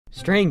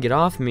String, get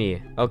off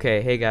me.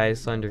 Okay, hey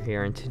guys, Thunder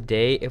here, and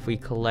today if we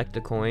collect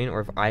a coin, or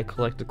if I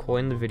collect a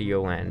coin, the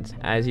video ends.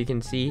 As you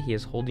can see, he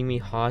is holding me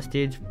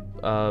hostage.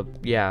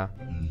 Yeah.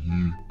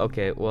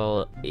 Okay,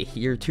 well,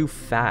 you're too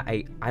fat.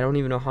 I don't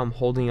even know how I'm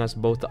holding us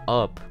both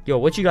up. Yo,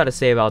 what you gotta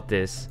say about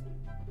this?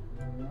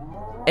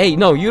 Hey,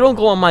 no, you don't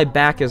go on my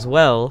back as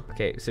well.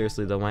 Okay,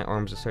 seriously though, my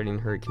arms are starting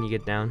to hurt. Can you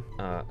get down?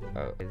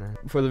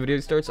 Before the video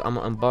starts, I'm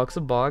gonna unbox a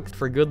box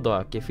for good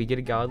luck. If we get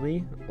a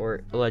godly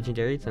or a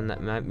legendary, then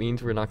that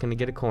means we're not gonna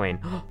get a coin.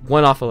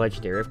 One off a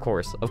legendary, of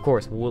course.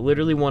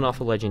 Literally one off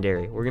a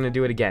legendary. We're gonna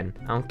do it again.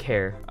 I don't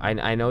care.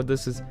 I know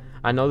this was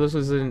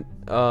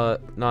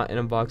not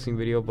an unboxing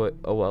video, but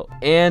oh well.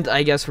 And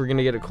I guess we're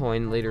gonna get a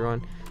coin later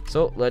on.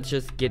 So let's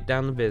just get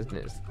down to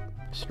business.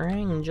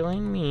 String,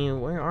 join me.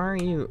 Where are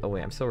you? Oh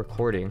wait, I'm still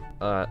recording.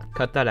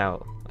 Cut that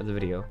out of the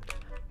video.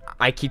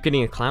 I keep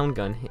getting a clown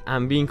gun.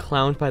 I'm being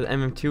clowned by the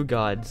MM2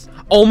 gods.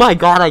 Oh my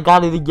god, I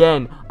got it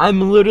again.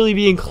 I'm literally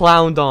being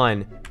clowned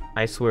on.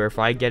 I swear, if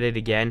I get it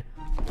again.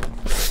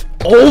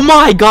 Oh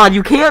my god,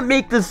 you can't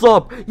make this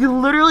up. You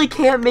literally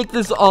can't make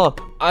this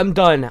up. I'm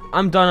done.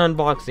 I'm done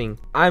unboxing.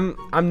 I'm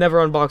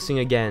never unboxing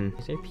again.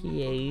 Is there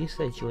PA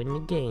said join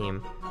the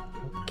game? I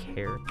don't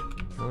care.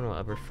 No one will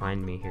ever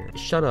find me here.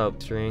 Shut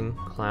up, String.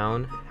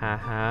 Clown.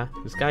 Haha.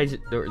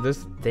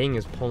 This thing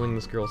is pulling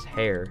this girl's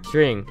hair.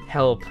 String,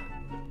 help.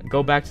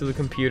 Go back to the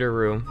computer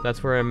room.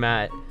 That's where I'm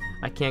at.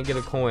 I can't get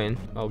a coin.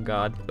 Oh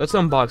god. Let's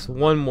unbox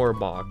one more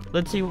box.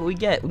 Let's see what we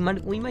get.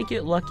 We might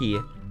get lucky.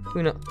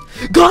 Who knows?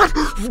 God!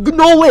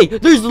 No way!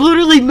 There's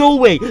literally no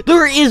way!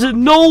 There is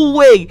no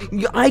way!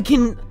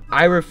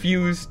 I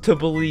refuse to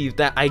believe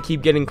that I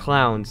keep getting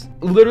clowns.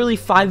 Literally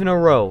 5 in a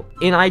row.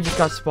 And I just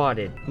got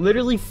spotted.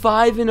 Literally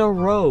 5 in a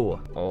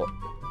row. Oh,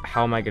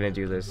 how am I gonna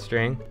do this,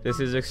 String? This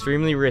is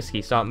extremely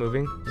risky. Stop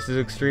moving. This is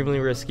extremely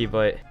risky,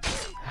 but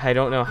I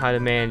don't know how to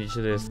manage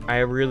this. I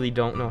really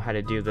don't know how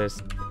to do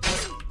this.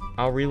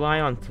 I'll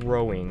rely on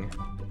throwing.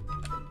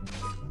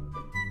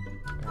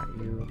 Got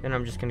you. And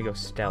I'm just gonna go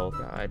stealth.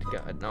 God,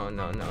 no.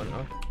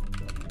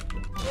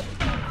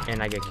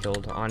 And I get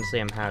killed. Honestly,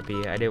 I'm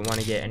happy. I didn't want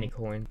to get any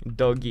coin.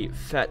 Doggy,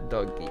 fat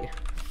doggy,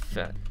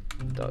 fat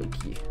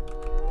doggy,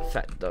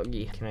 fat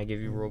doggy. Can I give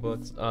you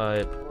Robux?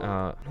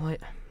 What?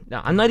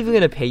 No, I'm not even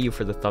gonna pay you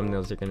for the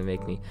thumbnails you're gonna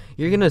make me.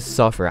 You're gonna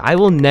suffer. I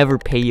will never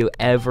pay you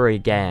ever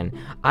again.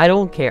 I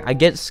don't care. I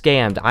get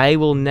scammed. I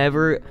will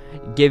never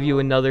give you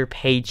another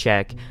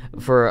paycheck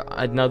for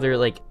another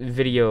like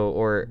video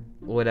or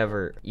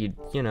whatever. You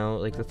know,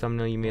 like the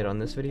thumbnail you made on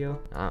this video.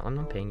 I'm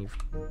not paying you.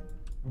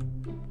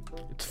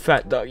 It's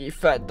fat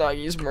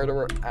doggy's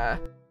murderer.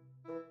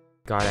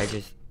 God,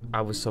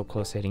 I was so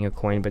close to hitting a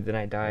coin, but then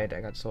I died. I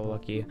got so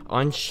lucky.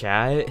 On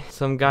chat,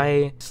 some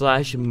guy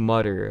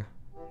 /mutter.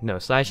 No,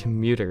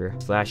 /muter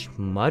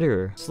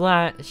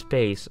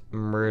 /space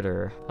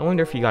murder. I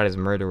wonder if he got his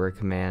murderer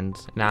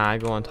commands. Nah, I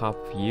go on top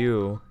of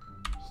you.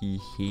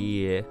 Hee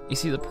hee. You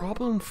see, the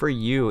problem for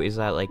you is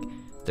that like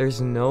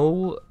there's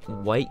no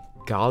white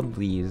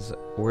godlies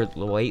or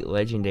white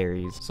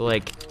legendaries. So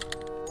like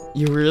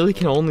you really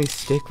can only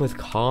stick with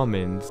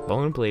commons.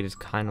 Boneblade is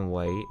kind of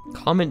white.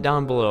 Comment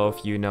down below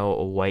if you know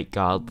a white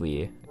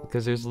godly,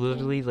 because there's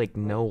literally like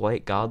no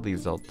white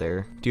godlies out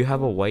there. Do you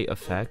have a white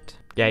effect?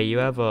 Yeah, you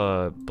have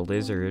a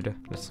blizzard.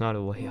 That's not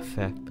a white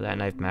effect, but that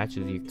knife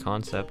matches your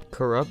concept.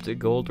 Corrupt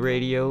gold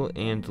radio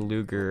and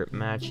Luger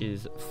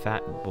matches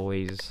fat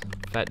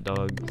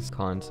dogs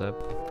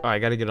concept. Oh, I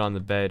gotta get on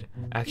the bed.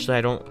 Actually,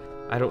 I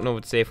don't know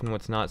what's safe and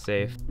what's not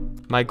safe.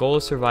 My goal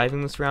is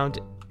surviving this round.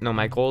 No,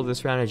 my goal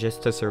this round is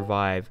just to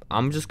survive.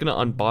 I'm just gonna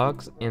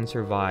unbox and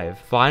survive.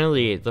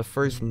 Finally, the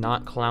first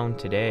not clown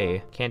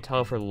today. Can't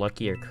tell if we're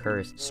lucky or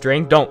cursed.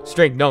 String, no.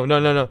 String,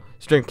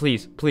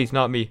 please,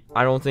 not me.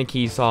 I don't think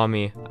he saw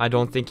me.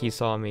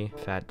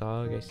 Fat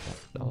dog,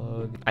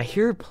 I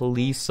hear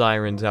police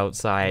sirens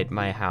outside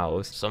my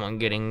house. Someone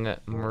getting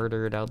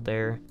murdered out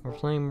there. We're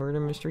playing Murder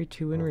Mystery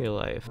 2 in real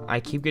life. I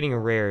keep getting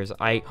rares.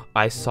 I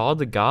saw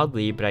the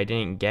godly, but I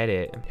didn't get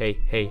it.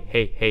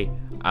 Hey.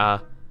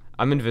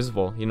 I'm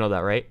invisible. You know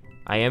that, right?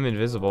 I am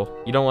invisible.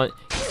 You don't want...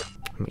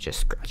 Let me just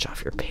scratch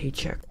off your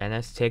paycheck.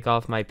 NS, take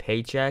off my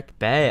paycheck?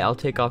 Bet, I'll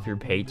take off your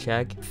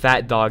paycheck.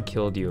 Fat dog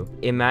killed you.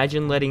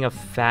 Imagine letting a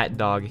fat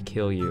dog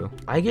kill you.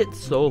 I get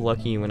so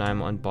lucky when I'm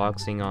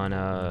unboxing on,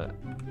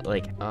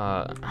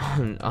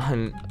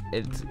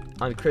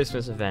 on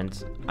Christmas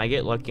events. I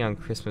get lucky on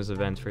Christmas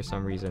events for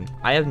some reason.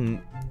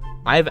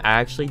 I've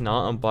actually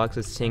not unboxed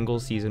a single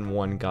season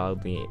 1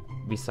 godly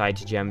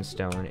besides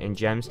Gemstone, and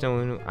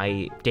Gemstone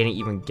I didn't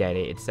even get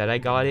it. It said I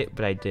got it,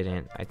 but I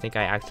didn't. I think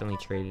I accidentally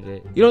traded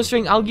it. You know,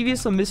 String, I'll give you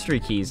some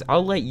mystery keys.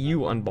 I'll let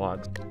you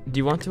unbox. Do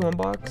you want to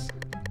unbox?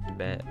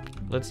 Bet.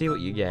 Let's see what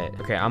you get.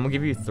 Okay, I'm gonna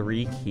give you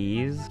 3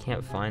 keys.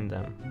 Can't find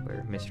them.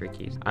 Where? Mystery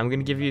keys. I'm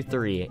gonna give you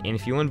 3, and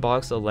if you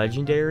unbox a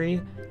legendary,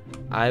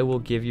 I will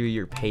give you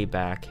your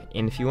payback.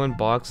 And if you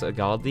unbox a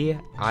godly,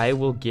 I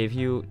will give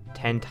you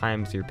 10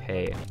 times your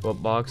pay.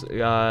 What box?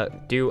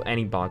 Do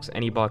any box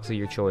of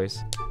your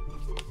choice.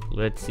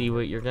 Let's see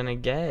what you're gonna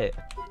get.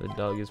 The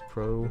dog is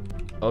pro.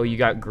 Oh, you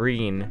got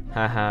green.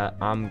 Haha,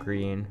 I'm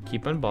green.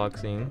 Keep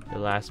unboxing. The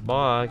last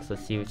box.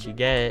 Let's see what you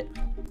get.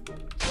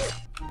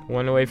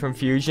 One away from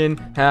fusion.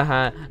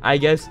 Haha. I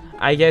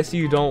guess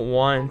you don't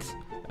want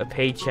a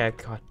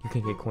paycheck. God, you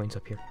can get coins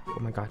up here. Oh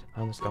my god, I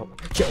almost got one.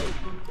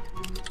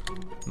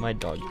 My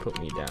dog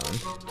put me down.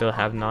 Still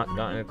have not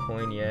gotten a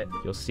coin yet.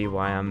 You'll see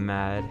why I'm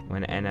mad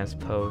when NS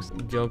posts.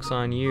 Joke's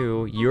on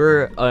you.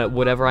 You're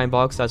whatever I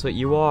unbox, that's what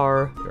you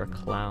are. You're a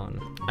clown.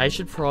 I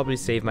should probably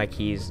save my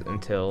keys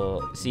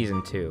until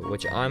season 2,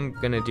 which I'm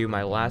gonna do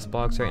my last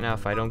box right now.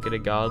 If I don't get a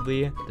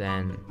godly,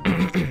 then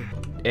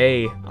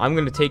hey, I'm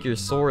gonna take your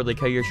sword like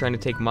how you're trying to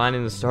take mine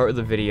in the start of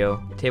the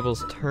video.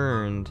 Tables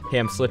turned. Hey,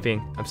 I'm slipping.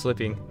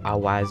 Ah,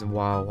 wise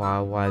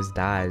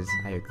dies.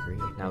 I agree.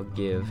 Now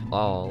give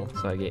all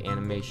so I get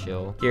animation.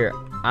 Here,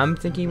 I'm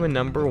thinking with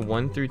number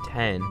 1 through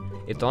 10.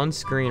 It's on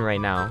screen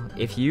right now.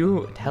 If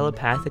you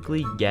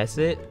telepathically guess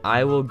it,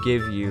 I will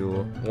give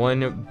you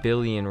 1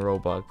 billion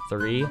Robux.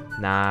 3?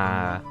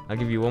 Nah. I'll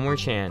give you one more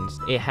chance.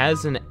 It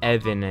has an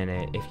Evan in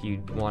it, if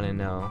you want to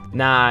know.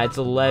 Nah, it's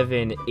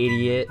 11,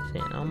 idiot.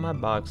 Sitting on my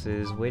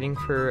boxes, waiting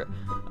for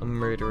a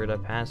murderer to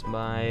pass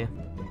by.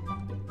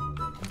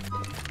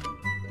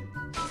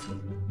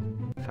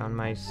 Found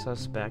my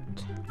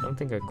suspect. I don't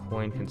think a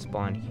coin can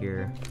spawn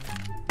here.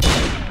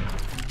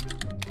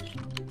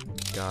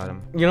 Got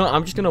him. You know,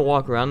 I'm just gonna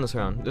walk around this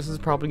round. This is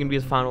probably gonna be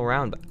the final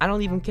round, but I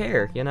don't even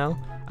care, you know?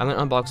 I'm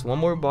gonna unbox one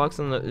more box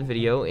in the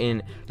video,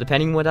 and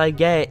depending what I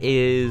get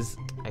is...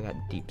 I got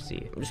deep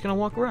sea. I'm just gonna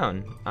walk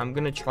around. I'm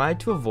gonna try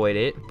to avoid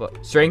it,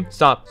 but... String,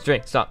 stop.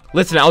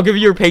 Listen, I'll give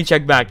you your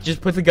paycheck back.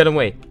 Just put the gun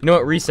away. You know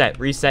what? Reset,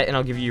 and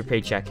I'll give you your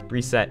paycheck.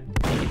 Reset.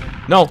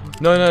 No,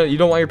 you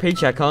don't want your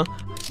paycheck, huh?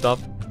 Stop.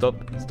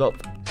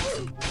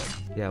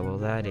 Yeah, well,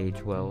 that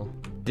aged well.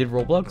 Did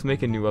Roblox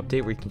make a new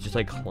update where you can just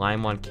like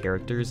climb on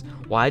characters?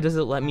 Why does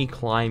it let me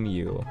climb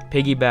you?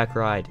 Piggyback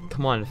ride.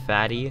 Come on,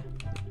 fatty.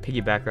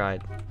 Piggyback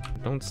ride.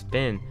 Don't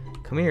spin.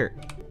 Come here.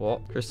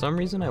 Well, for some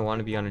reason I want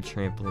to be on a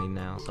trampoline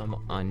now.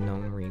 Some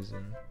unknown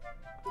reason.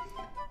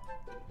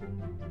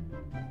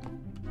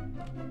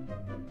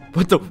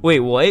 What the? Wait,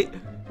 what?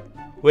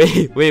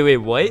 Wait,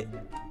 what?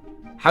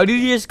 How did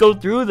you just go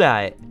through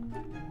that?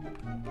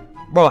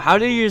 Bro, how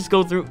did you just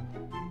go through?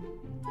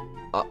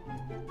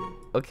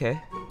 Okay.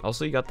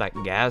 Also, you got that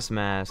gas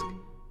mask.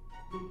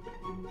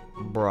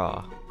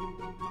 Bruh.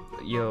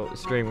 Yo,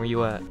 String, where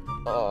you at?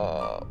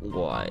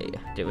 Why?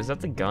 Dude, was that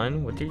the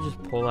gun? What did you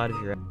just pull out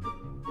of your...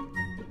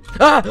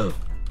 Ah!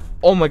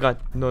 Oh my god.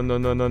 No.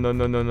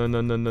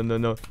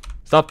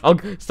 Stop.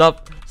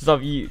 Stop.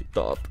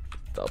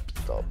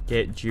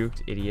 Get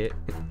juked, idiot.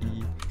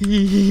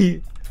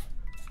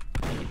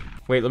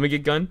 Wait, let me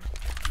get gun.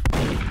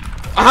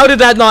 How did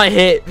that not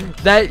hit?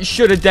 That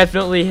should have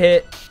definitely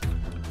hit.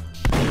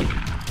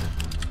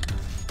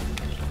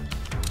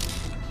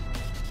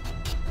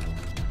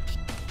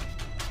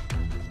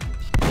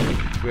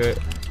 Good.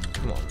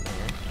 Come on,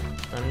 man.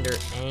 Under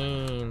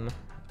aim.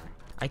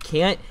 I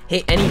can't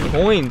hit any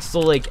coins, so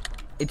like,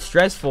 it's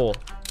stressful.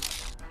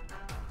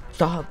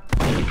 Stop.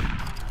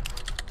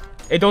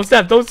 Hey, don't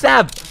stab.